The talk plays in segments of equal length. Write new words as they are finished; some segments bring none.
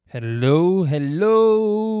Hello,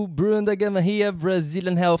 hello, Bruno Gama here,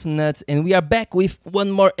 Brazilian Health Nuts, and we are back with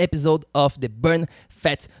one more episode of the Burn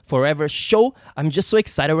Fat Forever show. I'm just so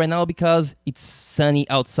excited right now because it's sunny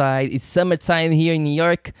outside, it's summertime here in New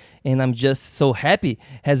York, and I'm just so happy.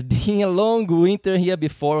 Has been a long winter here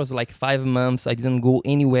before, it was like 5 months, I didn't go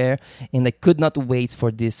anywhere, and I could not wait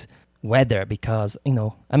for this weather because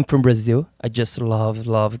I'm from Brazil. I just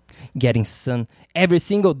love getting sun every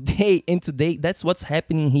single day, and today that's what's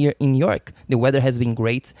happening here in New York. The weather has been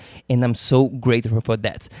great and I'm so grateful for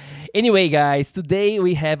that. Anyway, guys, today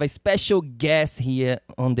we have a special guest here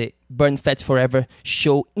on the Burn Fat Forever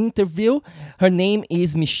show interview. Her name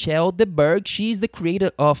is Michelle de Burgh. She's the creator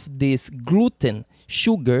of this gluten,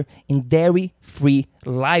 sugar, and dairy-free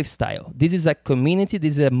lifestyle. This is a community,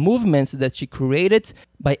 this is a movement that she created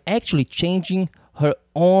by actually changing her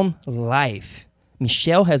own life.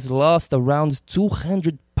 Michelle has lost around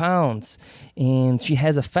 200 pounds, and she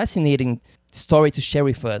has a fascinating story to share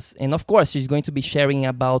with us. And of course, she's going to be sharing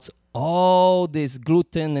about all this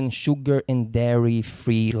gluten and sugar and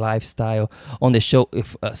dairy-free lifestyle on the show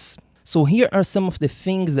with us. So here are some of the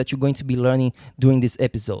things that you're going to be learning during these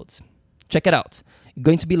episodes. Check it out. You're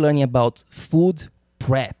going to be learning about food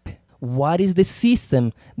prep. What is the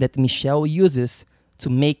system that Michelle uses to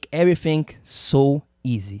make everything so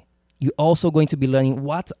easy? You're also going to be learning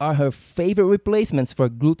what are her favorite replacements for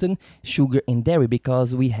gluten, sugar, and dairy,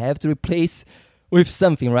 because we have to replace with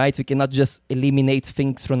something, right? We cannot just eliminate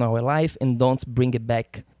things from our life and don't bring it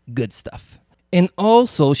back good stuff. And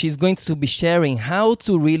also, she's going to be sharing how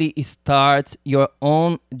to really start your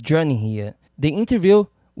own journey here. The interview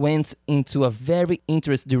went into a very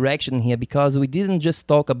interesting direction here because we didn't just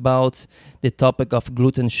talk about the topic of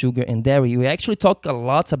gluten, sugar, and dairy. We actually talk a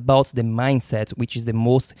lot about the mindset, which is the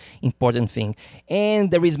most important thing.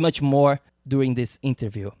 And there is much more during this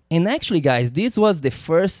interview. And actually, guys, this was the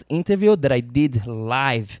first interview that I did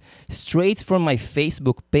live, straight from my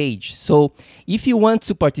Facebook page. So if you want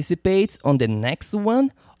to participate on the next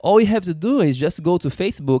one, all you have to do is just go to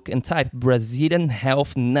Facebook and type Brazilian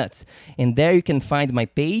Health Nuts. And there you can find my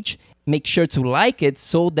page. Make sure to like it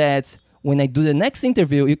so that when I do the next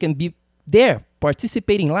interview, you can be there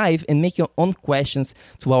participating live and make your own questions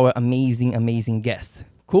to our amazing guest.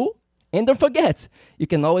 Cool? And don't forget, you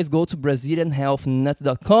can always go to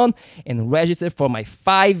BrazilianHealthNuts.com and register for my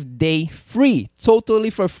 5-day free, totally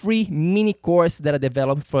for free mini course that I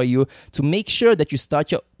developed for you to make sure that you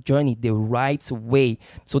start your journey the right way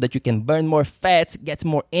so that you can burn more fat, get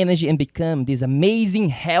more energy, and become this amazing,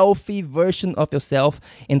 healthy version of yourself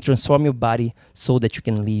and transform your body so that you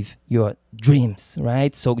can live your dreams,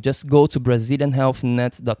 right? So just go to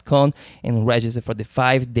BrazilianHealthNuts.com and register for the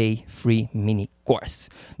 5-day free mini course.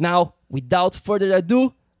 Now, without further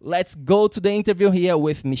ado, let's go to the interview here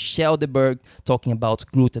with Michelle de Burgh talking about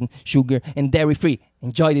gluten, sugar, and dairy-free.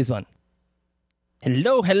 Enjoy this one.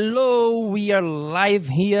 Hello. We are live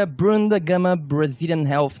here, Bruno Gama, Brazilian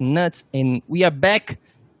Health Nuts, and we are back.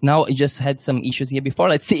 Now, I just had some issues here before.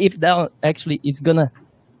 Let's see if that actually is gonna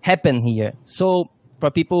happen here. So,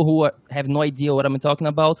 for people who have no idea what I'm talking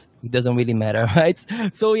about, it doesn't really matter, right?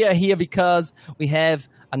 So, we are here because we have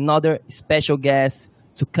another special guest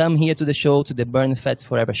to come here to the show, to the Burn Fat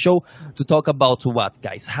Forever show, to talk about what,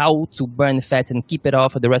 guys? How to burn fat and keep it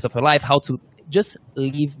off for the rest of your life, how to just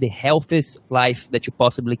live the healthiest life that you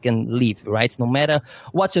possibly can live, right? No matter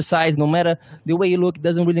what's your size, no matter the way you look, it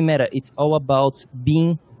doesn't really matter. It's all about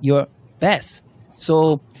being your best.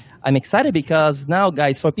 So I'm excited because now,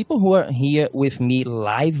 guys, for people who are here with me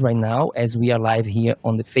live right now, as we are live here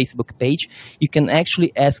on the Facebook page, you can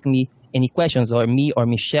actually ask me any questions, or me or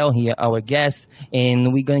Michelle here, our guest,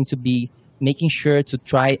 and we're going to be making sure to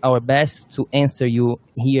try our best to answer you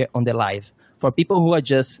here on the live. For people who are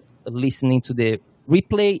just listening to the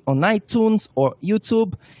replay on iTunes or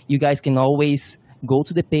YouTube, you guys can always go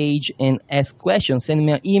to the page and ask questions. Send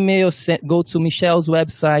me an email, go to Michelle's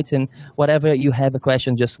website, and whatever you have a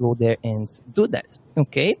question, just go there and do that.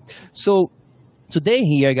 Okay? So today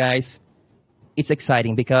here, guys, it's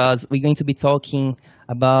exciting because we're going to be talking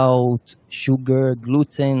about sugar,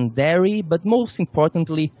 gluten, dairy, but most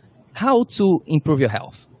importantly, how to improve your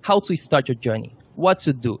health, how to start your journey, what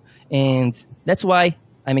to do. And that's why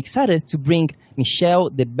I'm excited to bring Michelle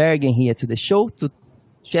de Burgh here to the show to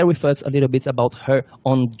share with us a little bit about her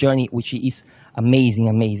own journey, which is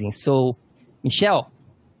amazing. So, Michelle,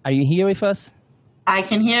 are you here with us? I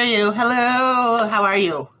can hear you. Hello. How are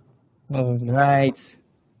you? All right.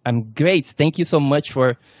 I'm great. Thank you so much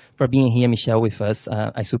for being here, Michelle, with us.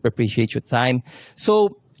 I super appreciate your time. So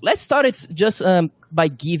let's start it just by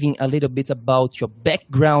giving a little bit about your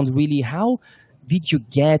background, really. How did you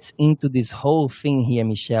get into this whole thing here,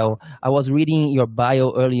 Michelle? I was reading your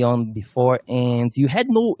bio early on before, and you had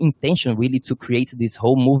no intention really to create this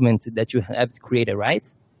whole movement that you have created, right?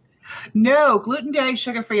 No, gluten, dairy,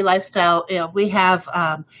 sugar-free lifestyle. We have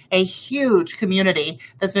a huge community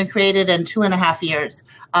that's been created in 2.5 years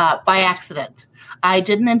by accident. I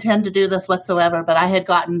didn't intend to do this whatsoever, but I had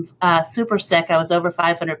gotten super sick. I was over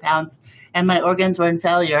 500 pounds, and my organs were in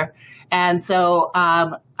failure. And so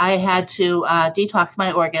I had to detox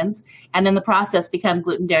my organs, and in the process become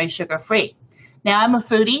gluten, dairy, sugar-free. Now I'm a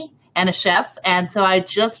foodie and a chef, and so I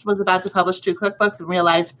just was about to publish 2 cookbooks and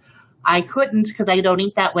realized I couldn't because I don't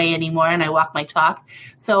eat that way anymore and I walk my talk.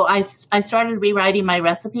 So I started rewriting my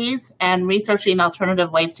recipes and researching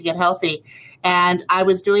alternative ways to get healthy. And I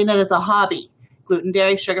was doing it as a hobby. Gluten,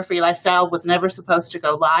 dairy, sugar-free lifestyle was never supposed to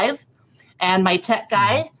go live. And my tech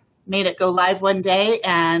guy made it go live one day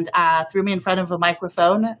and threw me in front of a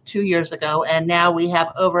microphone 2 years ago. And now we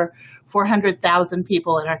have over 400,000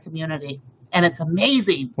 people in our community. And it's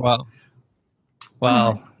amazing. Wow.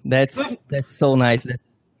 Wow. That's so nice.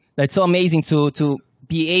 That's so amazing to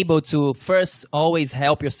be able to first always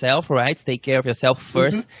help yourself, right? Take care of yourself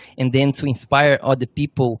first, and then to inspire other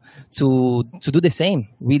people to do the same,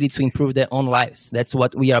 really to improve their own lives. That's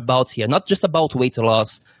what we are about here. Not just about weight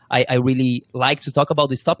loss. I really like to talk about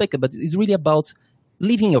this topic, but it's really about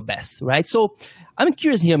living your best, right? So I'm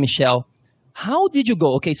curious here, Michelle, how did you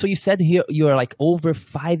go? Okay, so you said here you're like over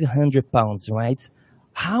 500 pounds, right?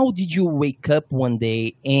 How did you wake up one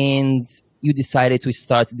day and you decided to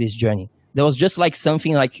start this journey? There was just like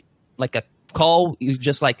something like a call. You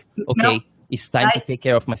just like, okay, Nope. it's time to take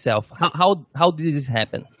care of myself. How did this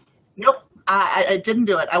happen? Nope. I didn't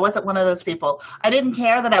do it. I wasn't one of those people. I didn't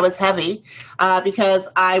care that I was heavy because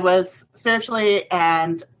I was spiritually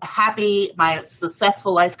and happy, my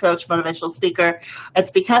successful life coach, motivational speaker.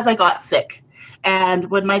 It's because I got sick. And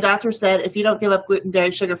when my doctor said, if you don't give up gluten,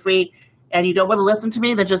 dairy, sugar-free, and you don't want to listen to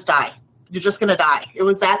me, then just die. You're just going to die. It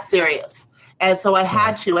was that serious. And so I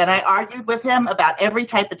had to, and I argued with him about every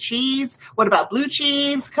type of cheese. What about blue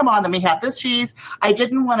cheese? Come on, let me have this cheese. I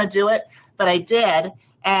didn't want to do it, but I did.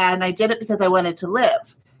 And I did it because I wanted to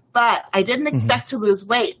live. But I didn't expect to lose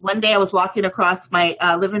weight. One day I was walking across my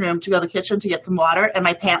living room to go to the kitchen to get some water, and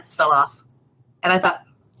my pants fell off. And I thought,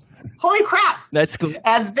 holy crap. That's cool.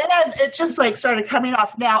 And then it just like started coming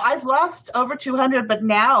off. Now I've lost over 200, but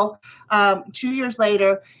now 2 years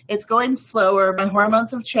later, it's going slower. My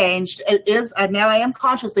hormones have changed. It is now I am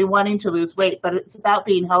consciously wanting to lose weight, but it's about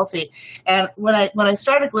being healthy. And when I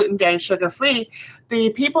started gluten, dairy, sugar free,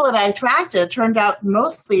 the people that I attracted turned out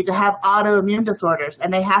mostly to have autoimmune disorders,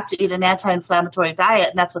 and they have to eat an anti-inflammatory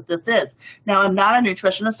diet, and that's what this is. Now, I'm not a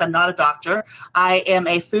nutritionist. I'm not a doctor. I am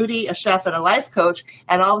a foodie, a chef, and a life coach,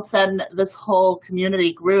 and all of a sudden, this whole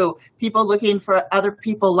community grew. People looking for other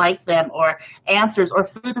people like them or answers or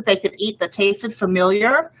food that they could eat that tasted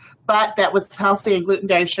familiar, but that was healthy and gluten,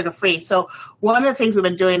 dairy, sugar-free. So one of the things we've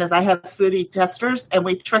been doing is I have foodie testers, and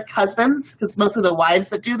we trick husbands, because mostly the wives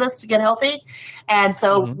that do this to get healthy. And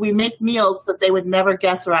so we make meals that they would never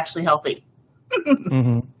guess are actually healthy.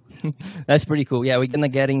 That's pretty cool. Yeah, we're going to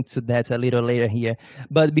get into that a little later here.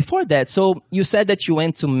 But before that, so you said that you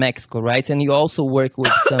went to Mexico, right? And you also work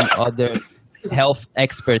with some other health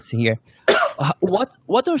experts here.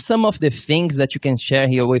 What are some of the things that you can share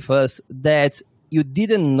here with us that you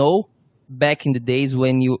didn't know back in the days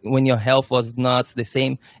when your health was not the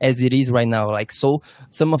same as it is right now? Like, so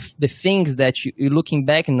some of the things that you're looking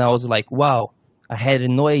back and I was like, wow, I had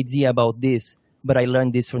no idea about this, but I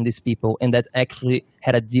learned this from these people, and that actually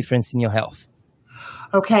had a difference in your health.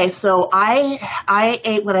 Okay, so I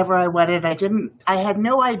ate whatever I wanted. I had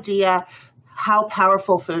no idea how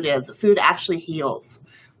powerful food is. Food actually heals.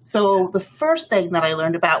 So the first thing that I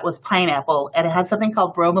learned about was pineapple, and it has something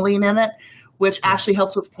called bromelain in it, which actually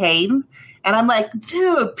helps with pain. And I'm like,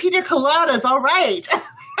 dude, pina coladas, all right.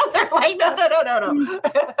 They're like, no.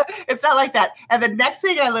 It's not like that. And the next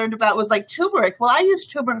thing I learned about was like turmeric. Well, I use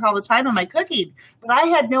turmeric all the time in my cooking, but I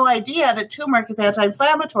had no idea that turmeric is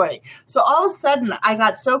anti-inflammatory. So all of a sudden, I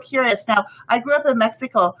got so curious. Now, I grew up in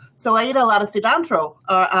Mexico, so I eat a lot of cilantro,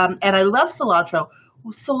 and I love cilantro.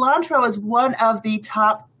 Cilantro is one of the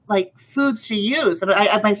top foods to use.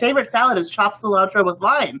 And my favorite salad is chopped cilantro with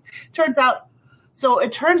lime. It turns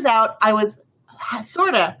out I was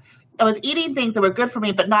eating things that were good for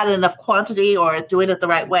me, but not in enough quantity or doing it the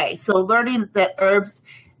right way. So learning that herbs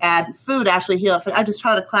and food actually heal. I just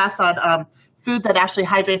taught a class on food that actually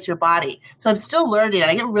hydrates your body. So I'm still learning.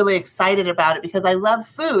 I get really excited about it because I love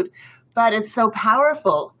food, but it's so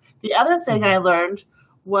powerful. The other thing I learned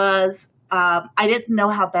was I didn't know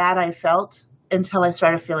how bad I felt until I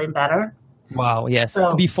started feeling better. Wow. Yes.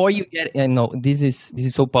 So Before you get, no, this is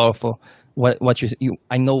so powerful. What you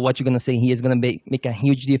I know what you're gonna say here is gonna make a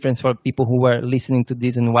huge difference for people who are listening to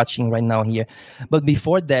this and watching right now here. But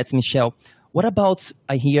before that, Michelle, what about,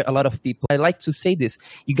 I hear a lot of people. I like to say this.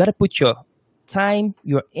 You gotta put your time,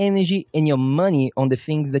 your energy, and your money on the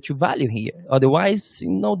things that you value here. Otherwise,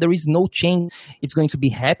 there is no change. It's going to be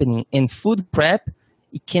happening. And food prep,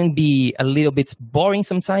 it can be a little bit boring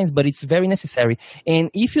sometimes, but it's very necessary. And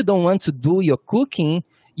if you don't want to do your cooking,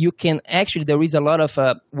 you can actually, there is a lot of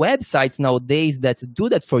websites nowadays that do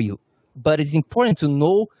that for you. But it's important to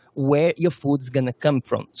know where your food is going to come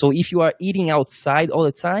from. So if you are eating outside all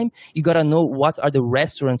the time, you got to know what are the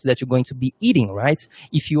restaurants that you're going to be eating, right?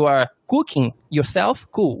 If you are cooking yourself,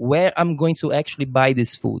 cool, where I'm going to actually buy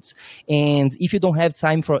these foods. And if you don't have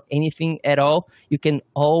time for anything at all, you can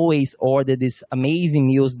always order these amazing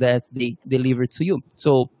meals that they deliver to you.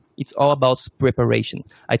 So it's all about preparation.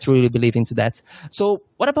 I truly believe into that. So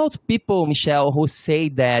what about people, Michelle, who say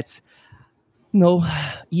that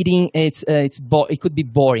eating it could be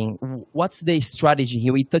boring? What's the strategy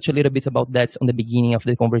here? We touched a little bit about that on the beginning of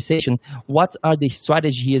the conversation. What are the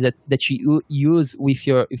strategies that you use with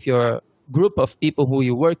your group of people who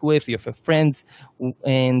you work with, your friends,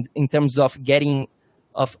 and in terms of getting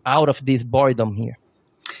out of this boredom here?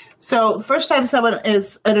 So the first time someone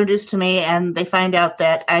is introduced to me and they find out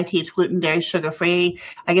that I teach gluten, dairy, sugar-free,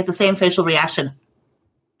 I get the same facial reaction.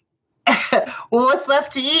 Well, what's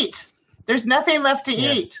left to eat? There's nothing left to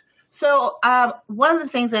eat. So one of the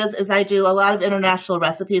things is I do a lot of international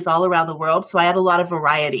recipes all around the world. So I add a lot of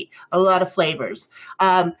variety, a lot of flavors.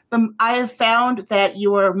 I have found that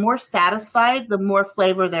you are more satisfied the more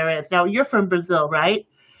flavor there is. Now, you're from Brazil, right?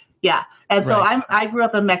 Yeah. And so Right. I grew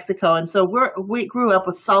up in Mexico. And so we grew up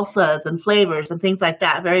with salsas and flavors and things like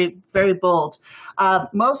that. Very, very bold.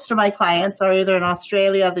 Most of my clients are either in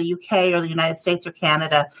Australia, the UK, or the United States or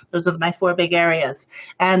Canada. Those are my 4 big areas.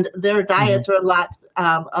 And their diets are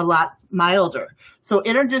a lot milder. So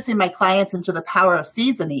introducing my clients into the power of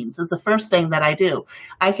seasonings is the first thing that I do.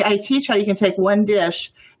 I teach how you can take one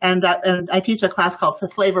dish, and I teach a class called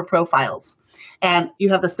Flavor Profiles. And you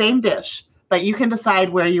have the same dish, but you can decide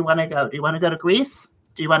where you want to go. Do you want to go to Greece?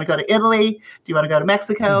 Do you want to go to Italy? Do you want to go to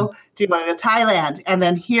Mexico? Do you want to go to Thailand? And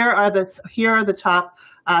then here are the top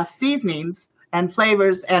seasonings and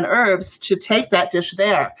flavors and herbs to take that dish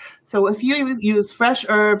there. So if you use fresh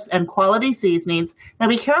herbs and quality seasonings, now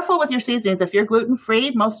be careful with your seasonings. If you're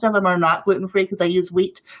gluten-free, most of them are not gluten-free because I use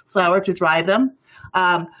wheat flour to dry them.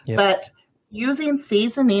 But using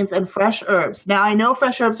seasonings and fresh herbs. Now, I know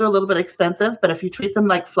fresh herbs are a little bit expensive, but if you treat them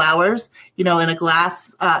like flowers, in a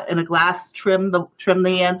glass, trim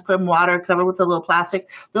the ends, put them in water, cover with a little plastic,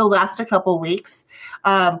 they'll last a couple weeks.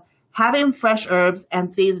 Having fresh herbs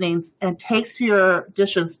and seasonings and takes your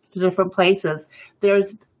dishes to different places,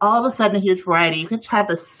 there's all of a sudden a huge variety. You could have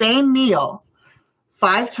the same meal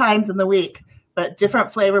 5 times in the week, but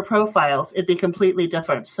different flavor profiles. It'd be completely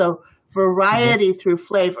different. So variety through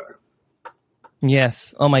flavor.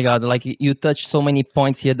 Yes. Oh my God. Like you touched so many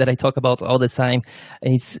points here that I talk about all the time.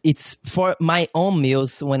 It's for my own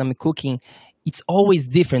meals when I'm cooking. It's always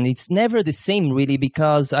different. It's never the same really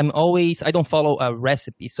because I don't follow a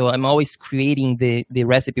recipe. So I'm always creating the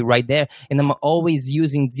recipe right there. And I'm always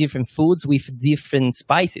using different foods with different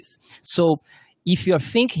spices. So if you're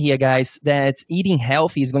thinking here, guys, that eating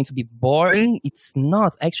healthy is going to be boring, it's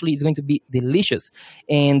not. Actually, it's going to be delicious.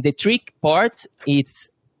 And the trick part is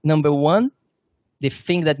number 1, the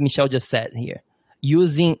thing that Michelle just said here,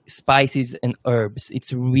 using spices and herbs.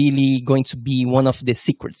 It's really going to be one of the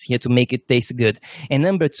secrets here to make it taste good. And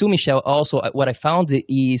number 2, Michelle, also what I found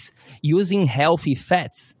is using healthy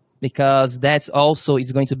fats, because that's also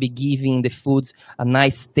is going to be giving the food a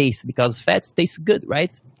nice taste, because fats taste good,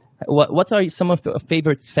 right? What are some of your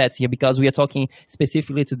favorite fats here? Because we are talking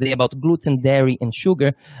specifically today about gluten, dairy, and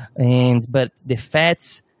sugar, but the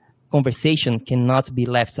fats conversation cannot be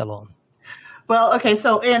left alone. Well, okay,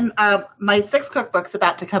 so in my 6 cookbooks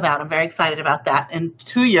about to come out, I'm very excited about that. In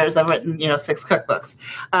 2 years, I've written, 6 cookbooks.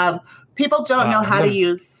 People don't know how to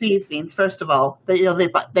use seasonings, first of all. They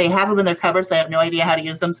have them in their cupboards. They have no idea how to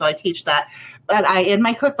use them, so I teach that. But in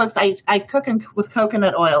my cookbooks, I cook with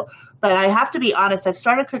coconut oil. But I have to be honest, I've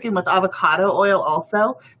started cooking with avocado oil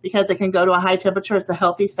also because it can go to a high temperature. It's a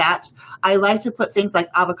healthy fat. I like to put things like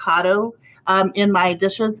avocado in my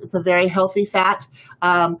dishes. It's a very healthy fat.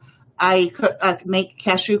 I make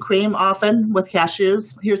cashew cream often with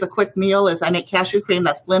cashews. Here's a quick meal: I make cashew cream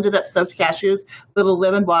that's blended up soaked cashews, little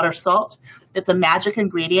lemon, water, salt. It's a magic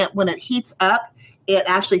ingredient. When it heats up, it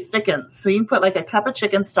actually thickens. So you can put like a cup of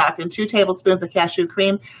chicken stock and 2 tablespoons of cashew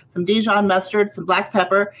cream, some Dijon mustard, some black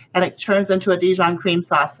pepper, and it turns into a Dijon cream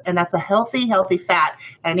sauce. And that's a healthy, healthy fat.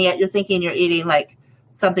 And yet you're thinking you're eating like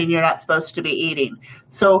something you're not supposed to be eating.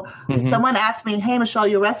 So someone asked me, hey, Michelle,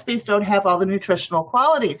 your recipes don't have all the nutritional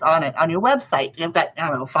qualities on it, on your website. You've got, I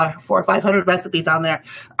don't know, 400 or 500 recipes on there.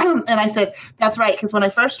 And I said, that's right, because when I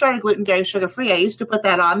first started gluten, dairy, sugar-free, I used to put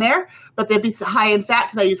that on there, but they'd be high in fat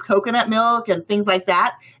because I use coconut milk and things like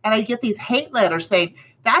that. And I get these hate letters saying,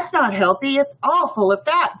 that's not healthy, it's all full of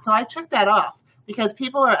fat. So I took that off because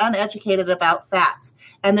people are uneducated about fats.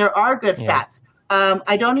 And there are good fats.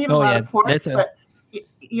 I don't eat a lot of pork, but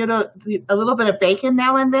you know, a little bit of bacon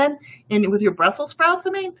now and then with your Brussels sprouts.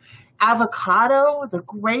 I mean, avocado is a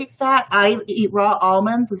great fat. I eat raw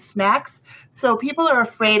almonds as snacks. So people are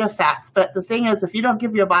afraid of fats. But the thing is, if you don't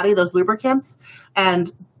give your body those lubricants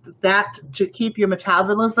and that to keep your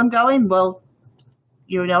metabolism going, well,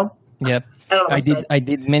 you know. Yeah, I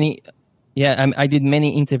did many. Yeah, I did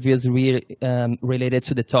many interviews related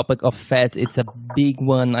to the topic of fat. It's a big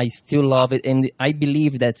one. I still love it. And I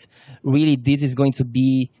believe that really this is going to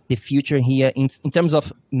be the future here in terms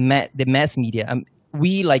of the mass media.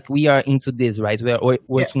 We are into this, right? We are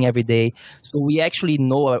working every day. So we actually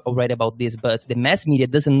know already about this, but the mass media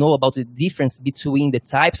doesn't know about the difference between the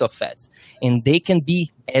types of fats. And they can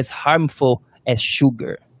be as harmful as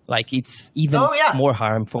sugar. Like it's even more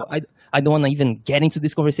harmful. I don't want to even get into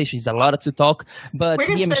this conversation. It's a lot to talk. But we're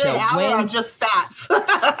going to spend an hour on just fats.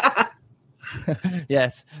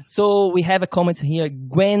 Yes. So we have a comment here.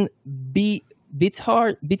 Gwen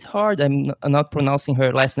Bithard. I'm not pronouncing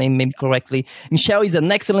her last name maybe correctly. Michelle is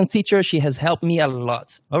an excellent teacher. She has helped me a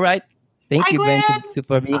lot. All right. Thank you, Gwen,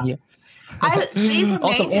 for being here. She's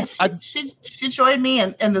amazing. Awesome. She joined me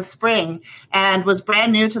in the spring and was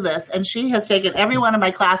brand new to this. And she has taken every one of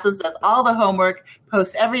my classes, does all the homework,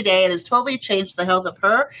 posts every day, and has totally changed the health of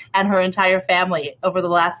her and her entire family over the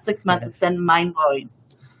last 6 months. Yes. It's been mind-blowing.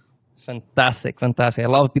 Fantastic. I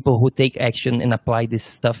love people who take action and apply this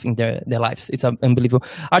stuff in their lives. It's unbelievable.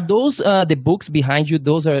 Are those the books behind you?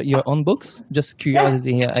 Those are your own books? Just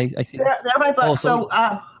curiosity here. I see. They're my books. So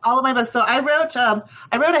all of my books. So I wrote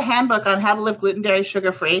a handbook on how to live gluten, dairy,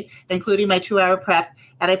 sugar free, including my 2-hour prep.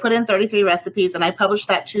 And I put in 33 recipes, and I published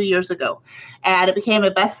that 2 years ago. And it became a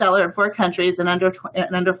bestseller in 4 countries in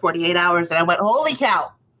under 48 hours. And I went, holy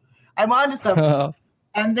cow, I'm on to something.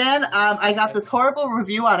 And then I got this horrible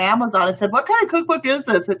review on Amazon. I said, what kind of cookbook is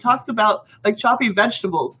this? It talks about like chopping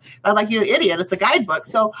vegetables. And I'm like, you idiot, it's a guidebook.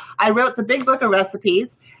 So I wrote the big book of recipes.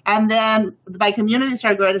 And then my community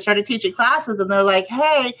started growing. I started teaching classes, and they're like,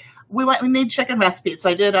 hey, we need chicken recipes. So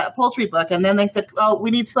I did a poultry book. And then they said, oh,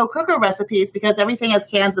 we need slow cooker recipes because everything has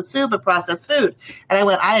cans of soup and processed food. And I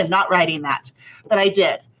went, I am not writing that. But I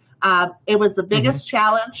did. It was the biggest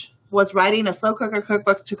challenge. Was writing a slow cooker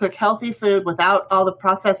cookbook to cook healthy food without all the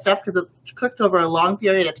processed stuff because it's cooked over a long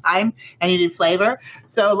period of time and you need flavor.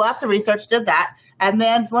 So lots of research did that. And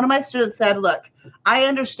then one of my students said, look, I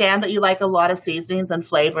understand that you like a lot of seasonings and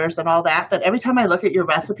flavors and all that, but every time I look at your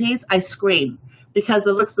recipes, I scream because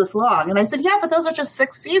it looks this long. And I said, yeah, but those are just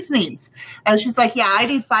 6 seasonings. And she's like, yeah, I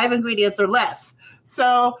need 5 ingredients or less.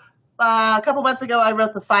 So a couple months ago, I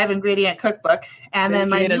wrote the 5-ingredient cookbook. And then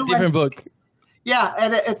my new different book. Yeah,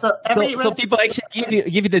 and it's so people actually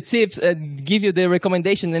give you the tips and give you the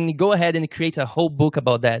recommendation, and you go ahead and create a whole book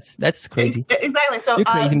about that. That's crazy. Exactly. So you're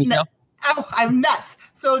crazy, Michelle. I'm nuts.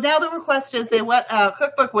 So now the request is they want a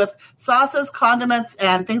cookbook with sauces, condiments,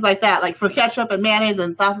 and things like that, like for ketchup and mayonnaise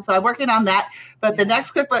and sauces. So I'm working on that. But the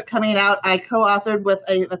next cookbook coming out, I co-authored with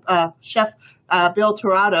a chef, Bill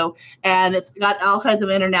Torado, and it's got all kinds of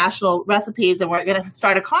international recipes, and we're going to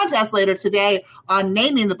start a contest later today on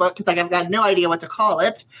naming the book because I've got no idea what to call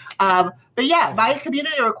it. But yeah, my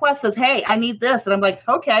community request says, hey, I need this. And I'm like,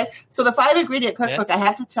 okay. So the 5-ingredient cookbook, I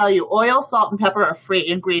have to tell you, oil, salt, and pepper are free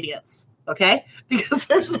ingredients, okay? Because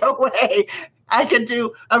there's no way I could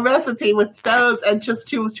do a recipe with those and just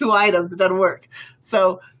two items. It doesn't work.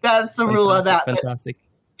 So that's the rule of that. Fantastic.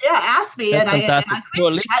 But, yeah, ask me. That's fantastic.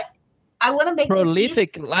 I want to make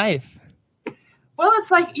prolific life. Well,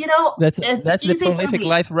 it's like, that's the prolific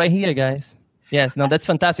life right here, guys. Yes, no, that's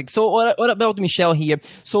fantastic. So what about Michelle here?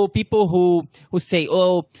 So people who say,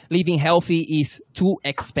 oh, living healthy is too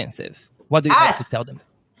expensive. What do you have to tell them?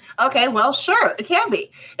 Okay, well, sure, it can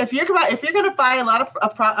be. If you're going to buy a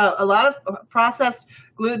lot of processed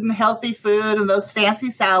gluten healthy food and those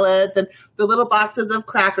fancy salads and the little boxes of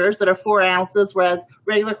crackers that are 4 ounces, whereas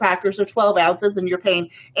regular crackers are 12 ounces, and you're paying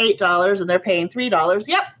 $8 and they're paying $3.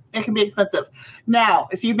 Yep, it can be expensive. Now,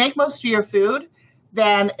 if you make most of your food,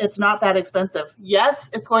 then it's not that expensive. Yes,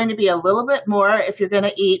 it's going to be a little bit more if you're going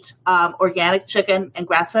to eat organic chicken and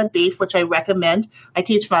grass-fed beef, which I recommend. I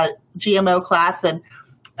teach my GMO class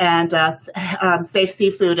and safe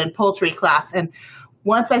seafood and poultry class. And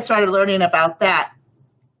once I started learning about that,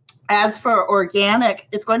 as for organic,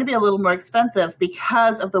 it's going to be a little more expensive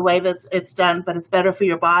because of the way that it's done, but it's better for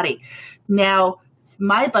your body. Now,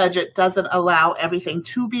 my budget doesn't allow everything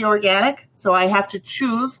to be organic, so I have to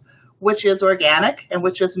choose which is organic and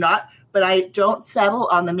which is not, but I don't settle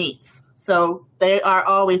on the meats. So they are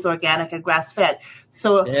always organic and grass-fed.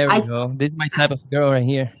 So there we go. This is my type of girl right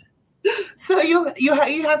here. So you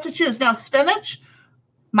have to choose. Now, spinach,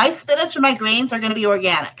 my spinach and my greens are going to be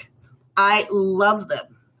organic. I love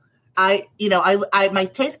them. My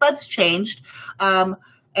taste buds changed,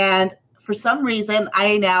 and for some reason,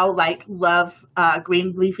 I now love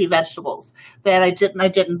green leafy vegetables that I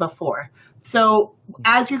didn't before. So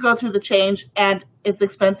as you go through the change, and it's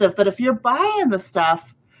expensive, but if you're buying the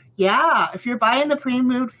stuff, if you're buying the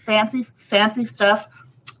premium fancy stuff,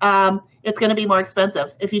 it's going to be more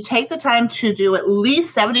expensive. If you take the time to do at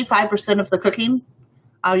least 75% of the cooking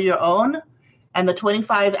on your own, and the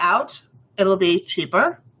 25 out, it'll be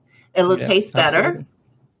cheaper. It'll taste better,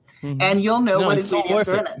 and you'll know what ingredients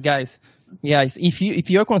are in it. Guys, if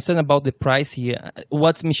you're concerned about the price here,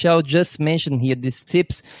 what Michelle just mentioned here, these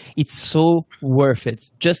tips, it's so worth it.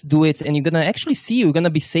 Just do it, and you're gonna actually see you're gonna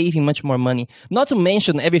be saving much more money. Not to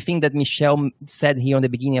mention everything that Michelle said here on the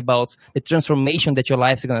beginning about the transformation that your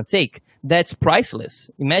life is gonna take. That's priceless.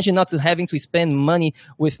 Imagine not having to spend money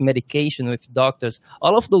with medication, with doctors,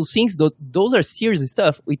 all of those things. Those are serious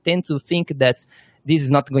stuff. We tend to think that this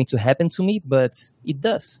is not going to happen to me, but it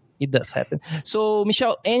does. It does happen. So,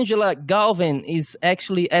 Michelle, Angela Galvin is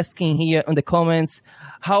actually asking here in the comments,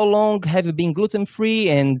 how long have you been gluten-free,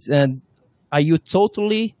 and are you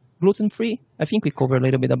totally gluten-free? I think we covered a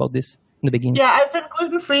little bit about this in the beginning. Yeah, I've been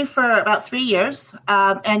gluten-free for about 3 years,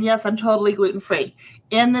 and yes, I'm totally gluten-free.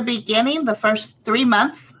 In the beginning, the first 3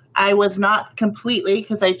 months, I was not completely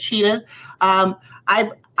because I cheated.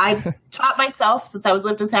 I taught myself, since I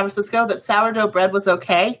lived in San Francisco, that sourdough bread was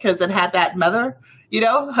okay because it had that mother,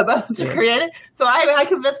 to create it. So I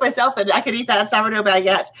convinced myself that I could eat that sourdough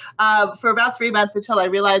baguette for about 3 months until I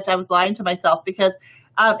realized I was lying to myself because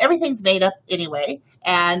everything's made up anyway.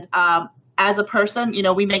 And as a person,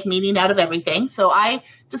 we make meaning out of everything. So I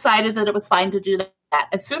decided that it was fine to do that.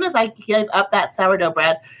 As soon as I gave up that sourdough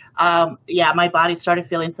bread, my body started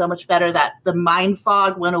feeling so much better that the mind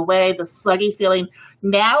fog went away, the sluggy feeling.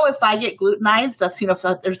 Now, if I get glutenized,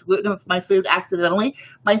 if there's gluten in my food accidentally,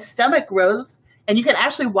 my stomach grows, and you can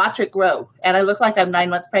actually watch it grow. And I look like I'm 9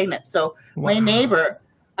 months pregnant. So my neighbor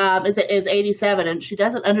is 87, and she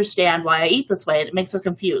doesn't understand why I eat this way, and it makes her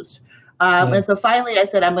confused. And so finally, I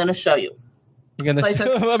said, I'm going to show you. I took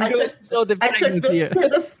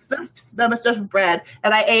this much of bread,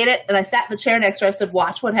 and I ate it, and I sat in the chair next to her. I said,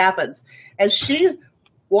 watch what happens. And she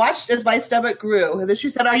watched as my stomach grew. And then she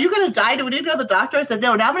said, are you going to die? Do we need to go to the doctor? I said,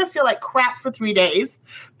 no, now I'm going to feel like crap for 3 days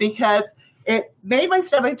because it made my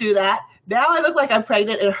stomach do that. Now I look like I'm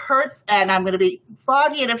pregnant. It hurts, and I'm going to be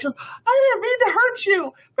foggy. And she goes, I didn't mean to hurt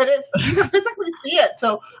you, but you can physically see it.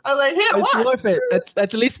 So I'm like, hey, it's worth it.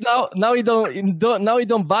 At least now you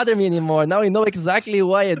don't bother me anymore. Now you know exactly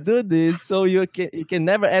why I do this, so you can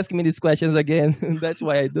never ask me these questions again. That's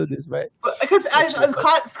why I do this, right? Because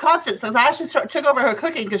it's constant. So I actually took over her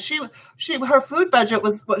cooking because her food budget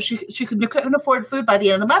was she couldn't afford food by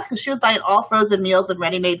the end of the month because she was buying all frozen meals and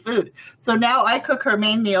ready-made food. So now I cook her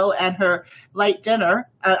main meal and her light dinner.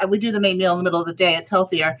 We do the main meal in the middle of the day. It's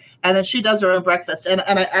healthier. And then she does her own breakfast. And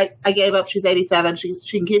I gave up. She's 87. She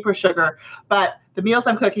can keep her sugar. But the meals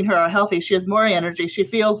I'm cooking her are healthy. She has more energy. She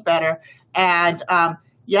feels better. And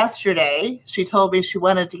yesterday, she told me she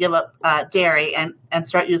wanted to give up dairy and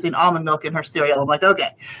start using almond milk in her cereal. I'm like, okay.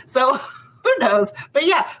 So who knows? But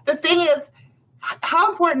yeah, the thing is, how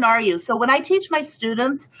important are you? So when I teach my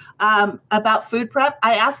students about food prep,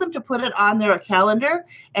 I ask them to put it on their calendar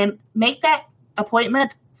and make that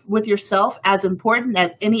appointment with yourself as important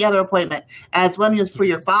as any other appointment, as one is for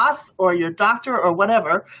your boss or your doctor or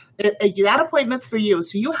whatever. That appointment's for you.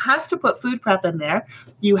 So you have to put food prep in there.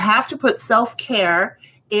 You have to put self-care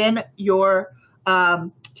in your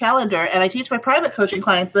calendar. And I teach my private coaching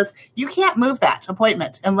clients this. You can't move that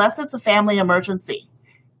appointment unless it's a family emergency.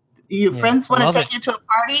 Friends want to take you to a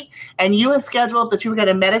party and you have scheduled that you were going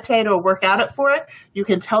to meditate or work out for it. You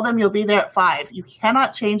can tell them you'll be there at 5. You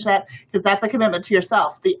cannot change that because that's a commitment to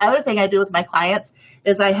yourself. The other thing I do with my clients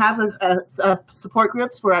is I have support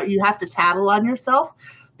groups where you have to tattle on yourself,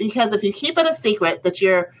 because if you keep it a secret that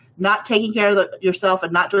you're not taking care of yourself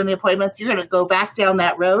and not doing the appointments, you're going to go back down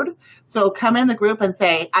that road. So come in the group and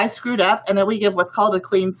say, I screwed up. And then we give what's called a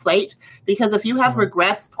clean slate. Because if you have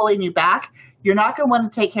regrets pulling you back, you're not going to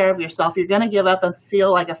want to take care of yourself. You're going to give up and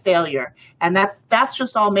feel like a failure. And that's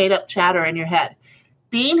just all made up chatter in your head.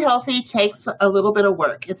 Being healthy takes a little bit of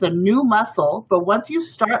work. It's a new muscle, but once you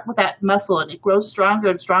start with that muscle and it grows stronger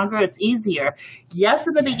and stronger, it's easier. Yes,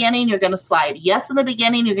 in the beginning, you're going to slide. Yes, in the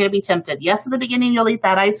beginning, you're going to be tempted. Yes, in the beginning, you'll eat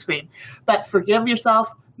that ice cream. But forgive yourself,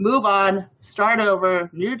 move on, start over,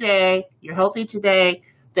 new day, you're healthy today.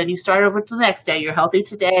 Then you start over to the next day. You're healthy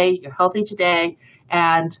today, you're healthy today.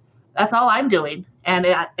 And that's all I'm doing. And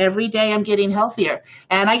every day I'm getting healthier.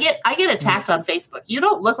 And I get attacked on Facebook. You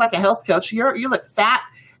don't look like a health coach. You look fat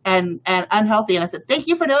and unhealthy. And I said, thank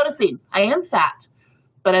you for noticing. I am fat,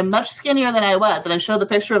 but I'm much skinnier than I was. And I showed the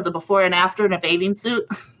picture of the before and after in a bathing suit.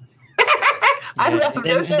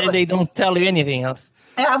 They don't tell you anything else.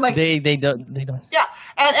 And I'm like, they don't. Yeah.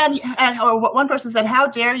 And or one person said, how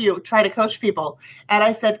dare you try to coach people? And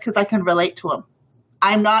I said, because I can relate to them.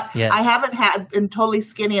 I'm not, I haven't been totally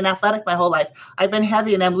skinny and athletic my whole life. I've been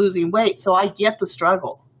heavy and I'm losing weight. So I get the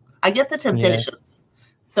struggle. I get the temptations.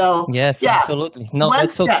 So yes, absolutely. No,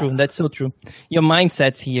 that's so true. That's so true. Your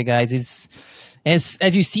mindset here, guys, is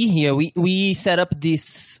as you see here, we set up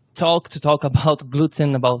this talk to talk about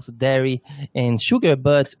gluten, about dairy and sugar,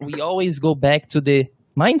 but we always go back to the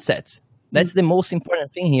mindset. That's the most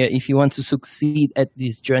important thing here. If you want to succeed at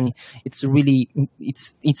this journey,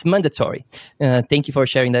 it's mandatory. Thank you for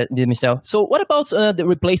sharing that, Michelle. So what about the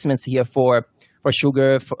replacements here for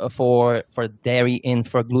sugar, for dairy, and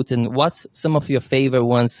for gluten? What's some of your favorite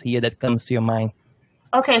ones here that comes to your mind?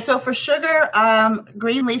 Okay, so for sugar,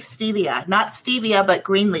 green leaf stevia. Not stevia, but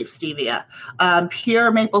green leaf stevia.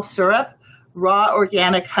 Pure maple syrup, raw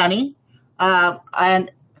organic honey, and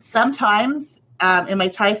sometimes in my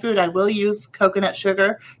Thai food, I will use coconut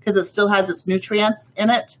sugar because it still has its nutrients in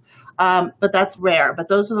it, but that's rare. But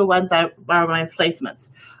those are the ones that are my replacements.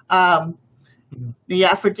 For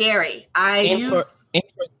dairy,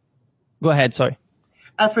 Go ahead, sorry.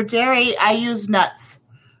 For dairy, I use nuts.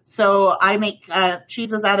 So I make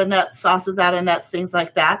cheeses out of nuts, sauces out of nuts, things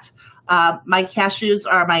like that. My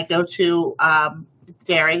cashews are my go-to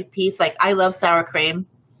dairy piece. Like I love sour cream,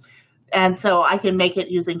 and so I can make it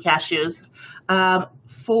using cashews.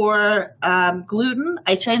 For gluten,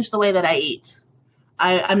 I changed the way that I eat.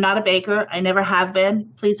 I'm not a baker. I never have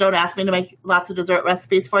been. Please don't ask me to make lots of dessert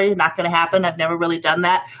recipes for you. Not going to happen. I've never really done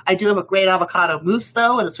that. I do have a great avocado mousse,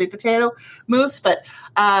 though, and a sweet potato mousse. But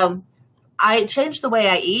I changed the way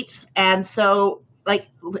I eat. And so, like,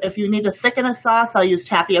 if you need to thicken a sauce, I'll use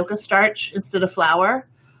tapioca starch instead of flour.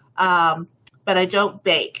 But I don't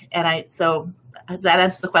bake. So does that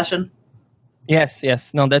answer the question? Yes.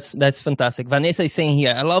 No, that's fantastic. Vanessa is saying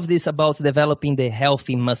here, I love this about developing the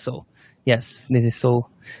healthy muscle. Yes, this is so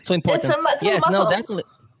important. It's a no, definitely.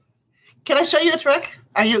 Can I show you a trick?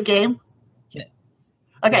 Are you game? Yeah.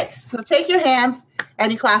 Okay, so take your hands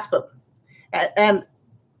and you clasp them. And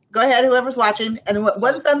go ahead, whoever's watching. And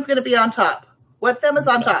one thumb's going to be on top. What thumb is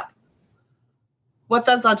on top? What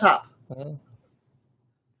thumb's on top?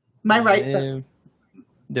 My right thumb.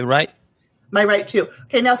 The right? My right too.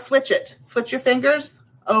 Okay, now switch it. Switch your fingers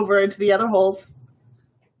over into the other holes.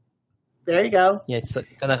 There you go. Yeah, it's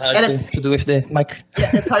kind of hard to do with the mic.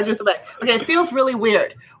 Yeah, it's hard to do with the mic. Okay, it feels really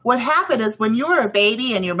weird. What happened is when you were a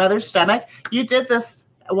baby in your mother's stomach, you did this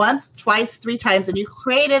once, twice, 3 times, and you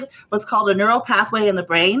created what's called a neural pathway in the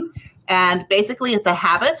brain. And basically, it's a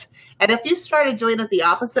habit. And if you started doing it the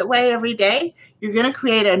opposite way every day, you're going to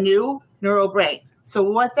create a new neural brain. So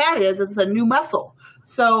what that is a new muscle.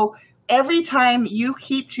 So every time you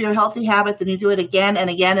keep to your healthy habits and you do it again and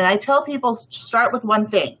again, and I tell people start with one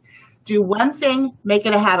thing. Do one thing, make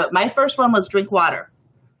it a habit. My first one was drink water.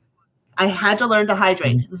 I had to learn to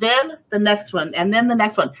hydrate. Then the next one, and then the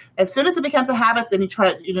next one. As soon as it becomes a habit, then you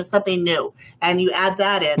try something new, and you add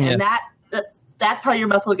that in, and that's how your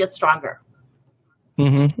muscle gets stronger.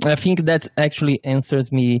 Mm-hmm. I think that actually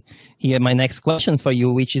answers me here. My next question for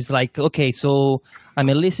you, which is like, okay, so I'm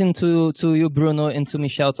listening to you, Bruno, and to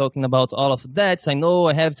Michelle talking about all of that. So I know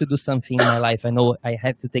I have to do something in my life. I know I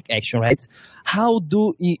have to take action, right? How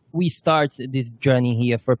do we start this journey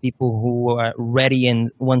here for people who are ready and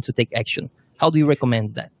want to take action? How do you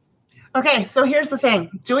recommend that? Okay, so here's the thing.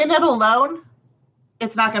 Doing it alone,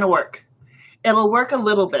 it's not going to work. It'll work a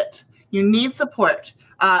little bit. You need support.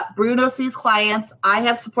 Bruno sees clients. I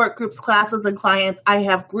have support groups, classes, and clients. I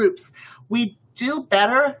have groups. We do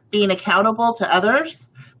better being accountable to others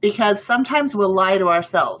because sometimes we'll lie to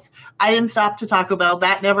ourselves. I didn't stop to Taco Bell.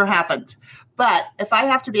 That never happened. But if I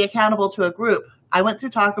have to be accountable to a group, I went through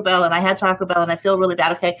Taco Bell and I had Taco Bell and I feel really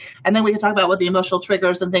bad. Okay. And then we can talk about what the emotional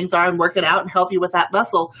triggers and things are and work it out and help you with that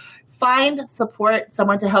muscle. Find support,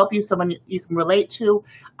 someone to help you, someone you can relate to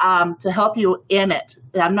help you in it.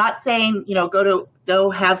 I'm not saying, go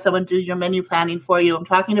have someone do your menu planning for you. I'm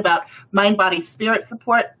talking about mind, body, spirit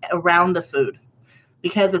support around the food,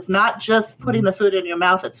 because it's not just putting the food in your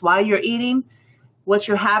mouth. It's why you're eating, what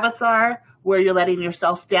your habits are, where you're letting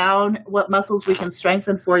yourself down, what muscles we can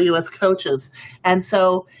strengthen for you as coaches. And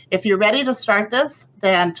so if you're ready to start this,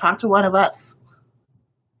 then talk to one of us.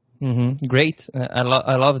 Great. I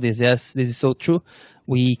love this. Yes, this is so true.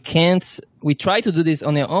 We try to do this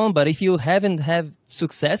on our own, but if you haven't had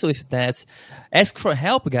success with that, ask for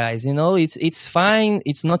help, guys. It's fine.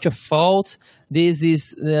 It's not your fault. This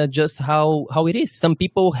is just how it is. Some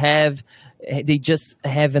people they just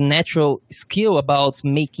have a natural skill about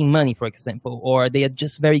making money, for example, or they are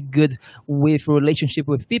just very good with relationship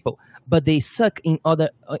with people, but they suck in other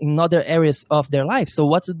areas of their life. So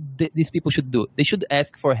what these people should do? They should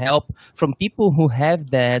ask for help from people who have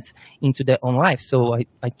that into their own life. So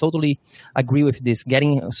I totally agree with this.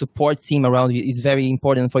 Getting a support team around you is very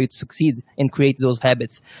important for you to succeed and create those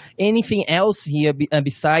habits. Anything else here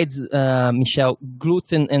besides, Michelle,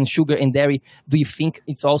 gluten and sugar and dairy, do you think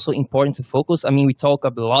it's also important to focus? I mean, we talk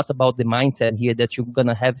a lot about the mindset here that you're going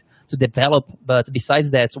to have to develop, but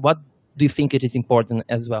besides that, what do you think it is important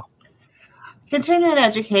as well? Continuing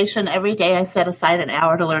education. Every day I set aside an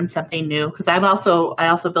hour to learn something new, because I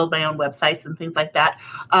also build my own websites and things like that.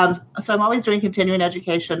 So I'm always doing continuing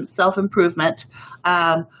education, self-improvement.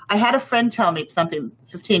 I had a friend tell me something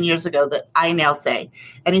 15 years ago that I now say.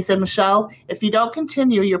 And he said, Michelle, if you don't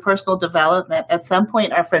continue your personal development, at some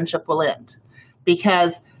point our friendship will end,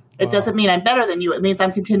 because it doesn't mean I'm better than you. It means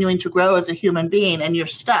I'm continuing to grow as a human being, and you're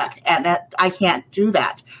stuck, and I can't do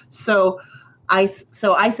that. So I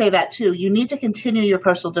say that too. You need to continue your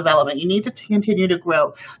personal development. You need to continue to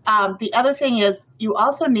grow. The other thing is, you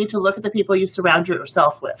also need to look at the people you surround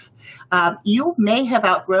yourself with. You may have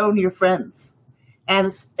outgrown your friends,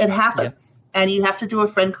 and it happens. Yeah. And you have to do a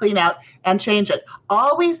friend clean out and change it.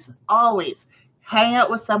 Always, always hang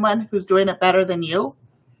out with someone who's doing it better than you,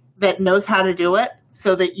 that knows how to do it,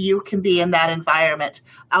 so that you can be in that environment.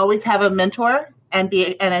 Always have a mentor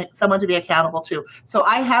and someone to be accountable to. So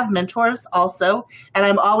I have mentors also, and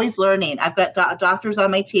I'm always learning. I've got doctors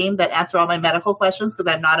on my team that answer all my medical questions,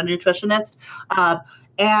 because I'm not a nutritionist.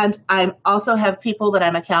 And I also have people that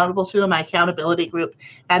I'm accountable to in my accountability group.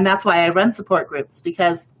 And that's why I run support groups,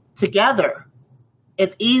 because together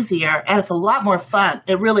it's easier and it's a lot more fun.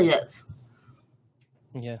 It really is.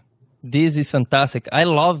 Yeah. This is fantastic. I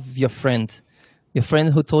love your friend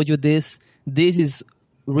who told you this. This is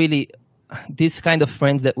really this kind of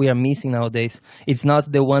friends that we are missing nowadays. It's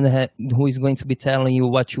not the one who is going to be telling you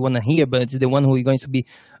what you want to hear, but it's the one who is going to be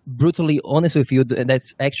brutally honest with you.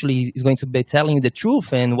 That's actually is going to be telling you the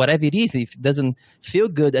truth, and whatever it is, if it doesn't feel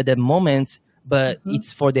good at that moment, but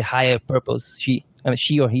it's for the higher purpose. She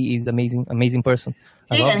or he is amazing person.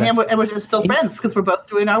 And we're just still friends because we're both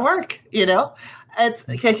doing our work, It's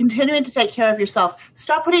continuing to take care of yourself.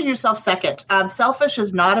 Stop putting yourself second. Selfish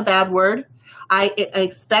is not a bad word. I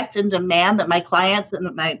expect and demand that my clients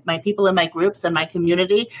and my people in my groups and my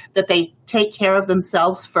community, that they take care of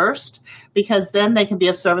themselves first, because then they can be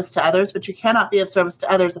of service to others. But you cannot be of service to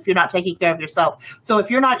others if you're not taking care of yourself. So if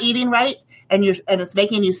you're not eating right and it's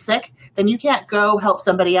making you sick, then you can't go help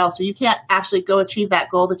somebody else, or you can't actually go achieve that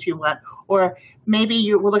goal that you want. Or maybe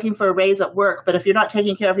you were looking for a raise at work, but if you're not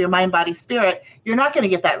taking care of your mind, body, spirit, you're not going to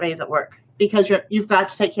get that raise at work, because you've got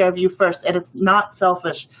to take care of you first. And it's not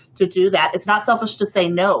selfish to do that. It's not selfish to say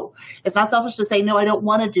no. It's not selfish to say, no, I don't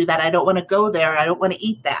want to do that. I don't want to go there. I don't want to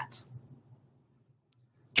eat that.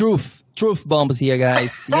 Truth bombs here,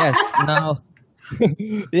 guys. Yes. Now.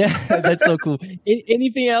 Yeah, that's so cool.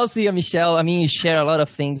 Anything else here, Michelle? I mean, you share a lot of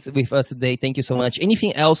things with us today. Thank you so much.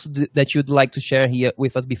 Anything else that you'd like to share here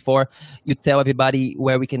with us before you tell everybody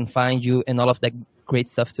where we can find you and all of that great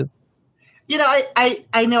stuff too?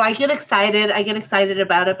 I know I get excited. I get excited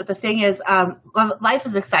about it. But the thing is, life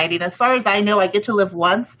is exciting. As far as I know, I get to live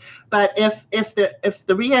once. But if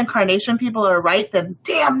the reincarnation people are right, then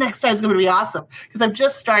damn, next time is going to be awesome, because I'm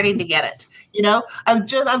just starting to get it.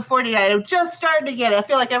 I'm 49. I'm just starting to get it. I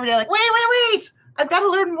feel like every day, like, wait. I've got to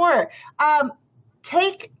learn more.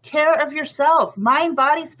 Take care of yourself, mind,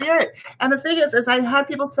 body, spirit. And the thing is I had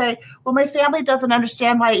people say, well, my family doesn't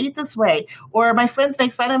understand why I eat this way, or my friends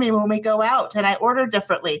make fun of me when we go out and I order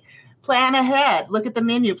differently. Plan ahead. Look at the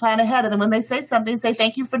menu. Plan ahead. And then when they say something, say,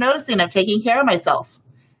 thank you for noticing. I'm taking care of myself.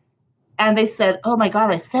 And they said, oh my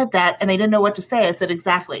God, I said that. And they didn't know what to say. I said,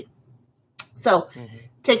 exactly. So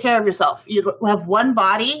take care of yourself. You have one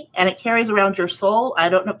body and it carries around your soul. I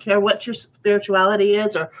don't care what your spirituality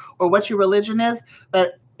is or what your religion is,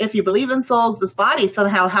 but if you believe in souls, this body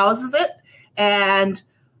somehow houses it. And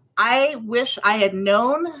I wish I had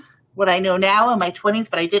known what I know now in my 20s,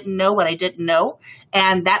 but I didn't know what I didn't know.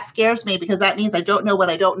 And that scares me because that means I don't know what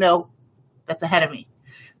I don't know that's ahead of me.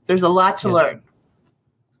 There's a lot to learn.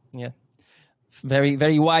 Yeah. Very,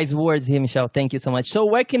 very wise words here, Michelle. Thank you so much. So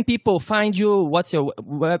where can people find you? What's your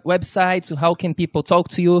website? How can people talk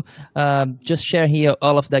to you? Just share here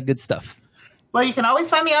all of that good stuff. Well, you can always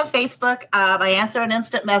find me on Facebook. I answer an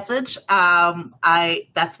instant message.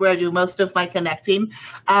 That's where I do most of my connecting.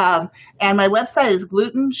 And my website is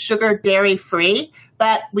gluten, sugar, dairy free,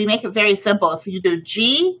 but we make it very simple. If you do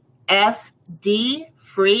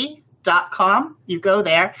gsdfree.com, you go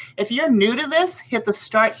there. If you're new to this, hit the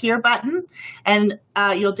Start Here button, and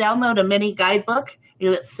you'll download a mini guidebook.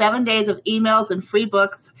 You'll get 7 days of emails and free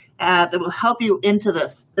books that will help you into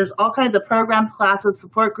this. There's all kinds of programs, classes,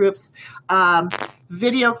 support groups,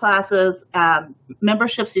 video classes,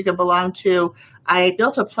 memberships you can belong to. I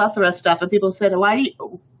built a plethora of stuff, and people said,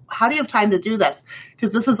 how do you have time to do this?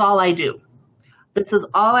 Because this is all I do. This is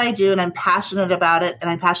all I do, and I'm passionate about it, and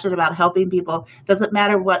I'm passionate about helping people. Doesn't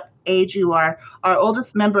matter what age you are. Our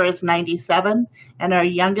oldest member is 97, and our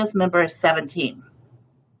youngest member is 17.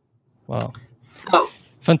 Wow. So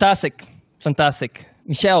fantastic. Fantastic.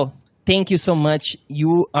 Michelle, thank you so much.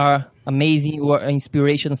 You are amazing. You are an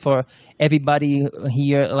inspiration for everybody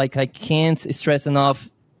here. Like, I can't stress enough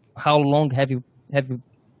how long have you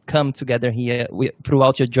come together here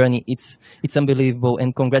throughout your journey. It's unbelievable,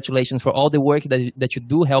 and congratulations for all the work that you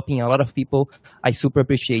do helping a lot of people. I super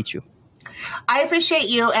appreciate you. I appreciate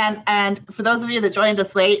you, and for those of you that joined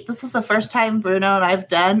us late, this is the first time Bruno and I've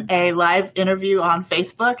done a live interview on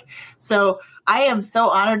Facebook, so I am so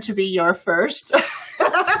honored to be your first.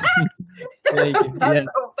 That's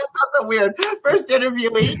so weird. First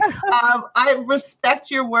interviewee. I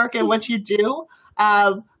respect your work and what you do.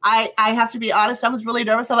 I have to be honest, I was really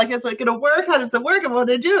nervous. I'm like, is it going to work? How does it work? I'm going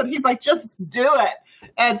to do it. He's like, just do it.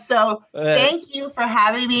 And so thank you for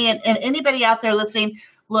having me. And anybody out there listening,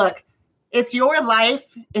 look, it's your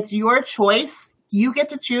life. It's your choice. You get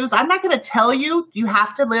to choose. I'm not going to tell you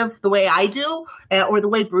have to live the way I do or the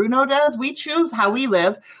way Bruno does. We choose how we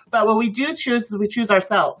live. But what we do choose is we choose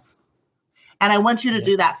ourselves. And I want you to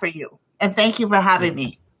do that for you. And thank you for having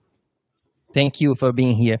me. Thank you for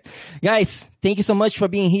being here. Guys, thank you so much for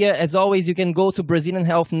being here. As always, you can go to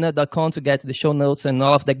BrazilianHealthNut.com to get the show notes and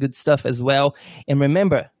all of that good stuff as well. And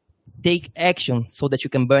remember, take action so that you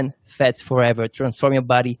can burn fat forever. Transform your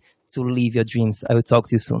body to live your dreams. I will talk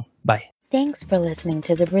to you soon. Bye. Thanks for listening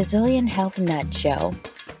to the Brazilian Health Nut Show.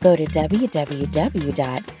 Go to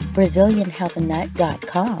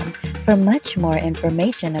www.BrazilianHealthNut.com for much more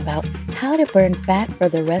information about how to burn fat for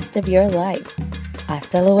the rest of your life.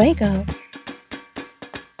 Hasta luego.